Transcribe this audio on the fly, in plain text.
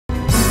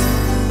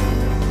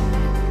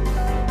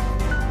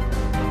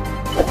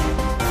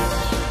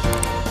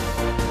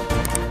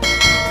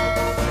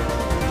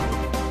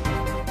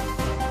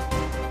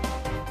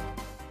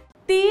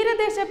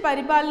തീരദേശ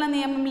പരിപാലന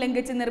നിയമം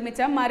ലംഘിച്ച് നിർമ്മിച്ച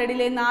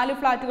മരടിലെ 4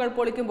 ഫ്ളാറ്റുകൾ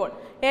പൊളിക്കുമ്പോൾ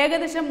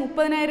ഏകദേശം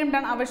 30,000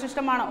 ടൺ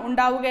അവശിഷ്ടമാണ്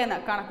ഉണ്ടാവുകയെന്ന്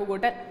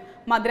കണക്കുകൂട്ടൽ.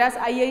 മദ്രാസ്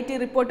IIT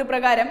റിപ്പോർട്ട്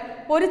പ്രകാരം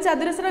ഒരു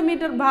ചതുരശ്ര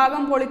മീറ്റർ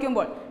ഭാഗം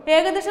പൊളിക്കുമ്പോൾ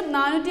ഏകദേശം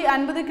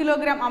 450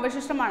 കിലോഗ്രാം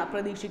അവശിഷ്ടമാണ്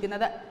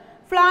പ്രതീക്ഷിക്കുന്നത്.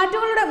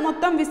 ഫ്ളാറ്റുകളുടെ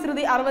മൊത്തം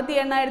വിസ്തൃതി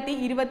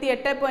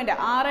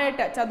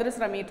 68,028.68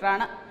 ചതുരശ്ര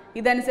മീറ്ററാണ്.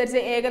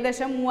 ഇതനുസരിച്ച്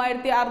ഏകദേശം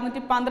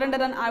 3,612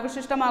 ടൺ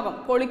അവശിഷ്ടമാകും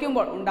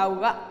പൊളിക്കുമ്പോൾ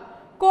ഉണ്ടാവുക.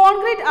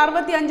 കോൺക്രീറ്റ്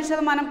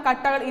 65%,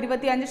 കട്ടകൾ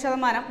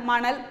 25%,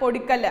 മണൽ,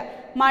 പൊടിക്കല്ല്,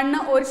 മണ്ണ്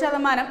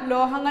 1%,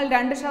 ലോഹങ്ങൾ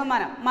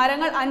 2%,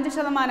 മരങ്ങൾ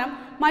 5%,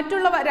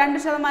 മറ്റുള്ളവ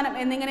 2%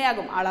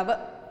 എന്നിങ്ങനെയാകും അളവ്.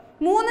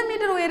 3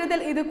 മീറ്റർ ഉയരത്തിൽ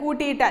ഇത്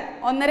കൂട്ടിയിട്ടാൽ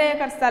 1.5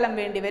 ഏക്കർ സ്ഥലം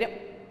വേണ്ടിവരും.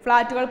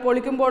 ഫ്ളാറ്റുകൾ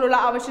പൊളിക്കുമ്പോഴുള്ള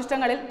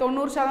അവശിഷ്ടങ്ങളിൽ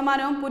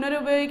 90%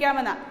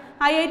 പുനരുപയോഗിക്കാമെന്ന്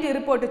IIT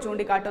റിപ്പോർട്ട്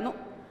ചൂണ്ടിക്കാട്ടുന്നു.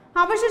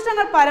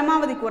 അവശിഷ്ടങ്ങൾ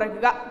പരമാവധി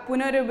കുറയ്ക്കുക,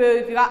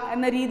 പുനരുപയോഗിക്കുക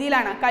എന്ന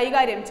രീതിയിലാണ്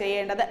കൈകാര്യം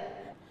ചെയ്യേണ്ടത്.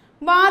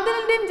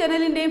 വാതിലിന്റെയും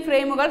ജനലിന്റെയും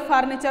ഫ്രെയിമുകൾ,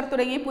 ഫർണിച്ചർ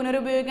തുടങ്ങി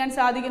പുനരുപയോഗിക്കാൻ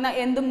സാധിക്കുന്ന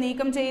എന്തും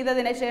നീക്കം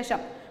ചെയ്തതിന് ശേഷം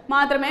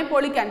മാത്രമേ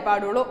പൊളിക്കാൻ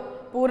പാടുള്ളൂ.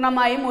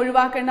 പൂർണ്ണമായും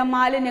ഒഴിവാക്കേണ്ട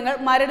മാലിന്യങ്ങൾ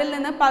മരടിൽ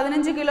നിന്ന്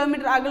 15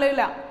 കിലോമീറ്റർ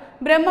അകലെയുള്ള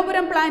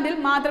ബ്രഹ്മപുരം പ്ലാന്റിൽ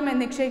മാത്രമേ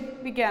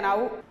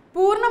നിക്ഷേപിക്കാനാവൂ.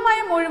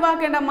 പൂർണ്ണമായും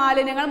ഒഴിവാക്കേണ്ട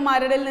മാലിന്യങ്ങൾ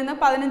മരടിൽ നിന്ന്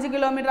 15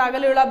 കിലോമീറ്റർ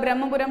അകലെയുള്ള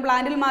ബ്രഹ്മപുരം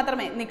പ്ലാന്റിൽ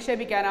മാത്രമേ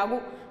നിക്ഷേപിക്കാനാവൂ.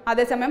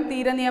 അതേസമയം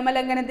തീര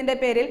നിയമലംഘനത്തിന്റെ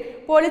പേരിൽ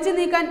പൊളിച്ചു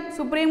നീക്കാൻ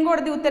സുപ്രീം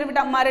കോടതി ഉത്തരവിട്ട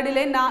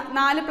മരടിലെ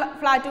 4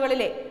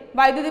 ഫ്ളാറ്റുകളിലെ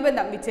വൈദ്യുതി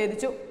ബന്ധം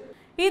വിച്ഛേദിച്ചു.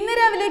 ഇന്ന്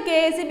രാവിലെ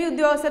KSEB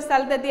ഉദ്യോഗസ്ഥർ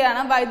സ്ഥലത്തെത്തിയാണ്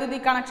വൈദ്യുതി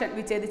കണക്ഷൻ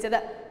വിച്ഛേദിച്ചത്.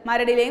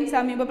 മരടിലെയും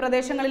സമീപ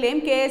പ്രദേശങ്ങളിലെയും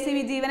KSEB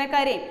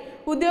ജീവനക്കാരെയും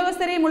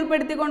ഉദ്യോഗസ്ഥരെയും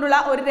ഉൾപ്പെടുത്തിക്കൊണ്ടുള്ള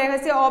ഒരു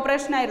രഹസ്യ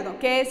ഓപ്പറേഷനായിരുന്നു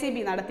KSEB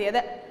നടത്തിയത്.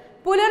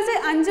 പുലർച്ചെ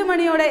 5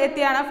 മണിയോടെ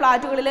എത്തിയാണ്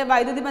ഫ്ളാറ്റുകളിലെ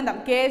വൈദ്യുതി ബന്ധം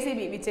KSEB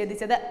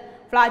വിച്ഛേദിച്ചത്.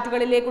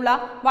 ഫ്ളാറ്റുകളിലേക്കുള്ള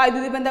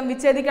വൈദ്യുതി ബന്ധം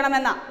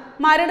വിച്ഛേദിക്കണമെന്ന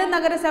മരട്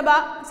നഗരസഭ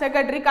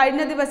സെക്രട്ടറി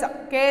കഴിഞ്ഞ ദിവസം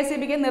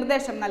KSEBക്ക്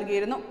നിർദ്ദേശം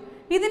നൽകിയിരുന്നു.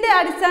 ഇതിന്റെ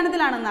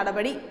അടിസ്ഥാനത്തിലാണ്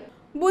നടപടി.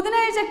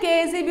 ബുധനാഴ്ച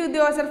KSEB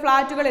ഉദ്യോഗസ്ഥർ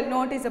ഫ്ളാറ്റുകളിൽ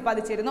നോട്ടീസ്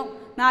പതിച്ചിരുന്നു.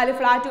 4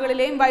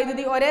 ഫ്ളാറ്റുകളിലെയും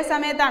വൈദ്യുതി ഒരേ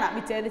സമയത്താണ്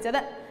വിച്ഛേദിച്ചത്.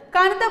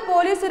 കനത്ത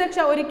പോലീസ് സുരക്ഷ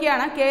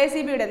ഒരുക്കിയാണ്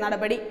KSEBയുടെ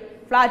നടപടി.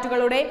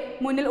 ഫ്ളാറ്റുകളുടെ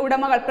മുന്നിൽ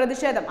ഉടമകൾ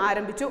പ്രതിഷേധം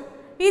ആരംഭിച്ചു.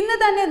 ഇന്ന്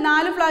തന്നെ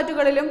 4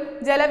 ഫ്ളാറ്റുകളിലും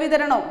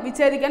ജലവിതരണവും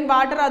വിച്ഛേദിക്കാൻ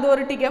വാട്ടർ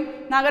അതോറിറ്റിക്കും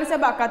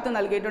നഗരസഭ കത്ത്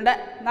നൽകിയിട്ടുണ്ട്.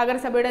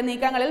 നഗരസഭയുടെ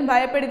നീക്കങ്ങളിൽ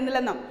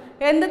ഭയപ്പെടുന്നില്ലെന്നും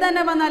എന്ത്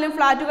തന്നെ വന്നാലും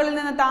ഫ്ളാറ്റുകളിൽ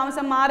നിന്ന്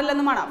താമസം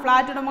മാറില്ലെന്നുമാണ്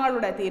ഫ്ളാറ്റ്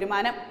ഉടമകളുടെ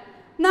തീരുമാനം.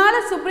 നാളെ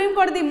സുപ്രീം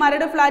കോടതി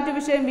മരട് ഫ്ളാറ്റ്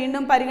വിഷയം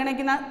വീണ്ടും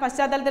പരിഗണിക്കുന്ന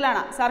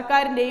പശ്ചാത്തലത്തിലാണ്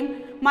സർക്കാരിന്റെയും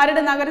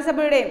മരട്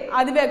നഗരസഭയുടെയും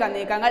അതിവേഗ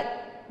നീക്കങ്ങൾ.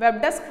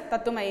 Web desk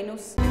Tatwamayi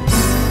news.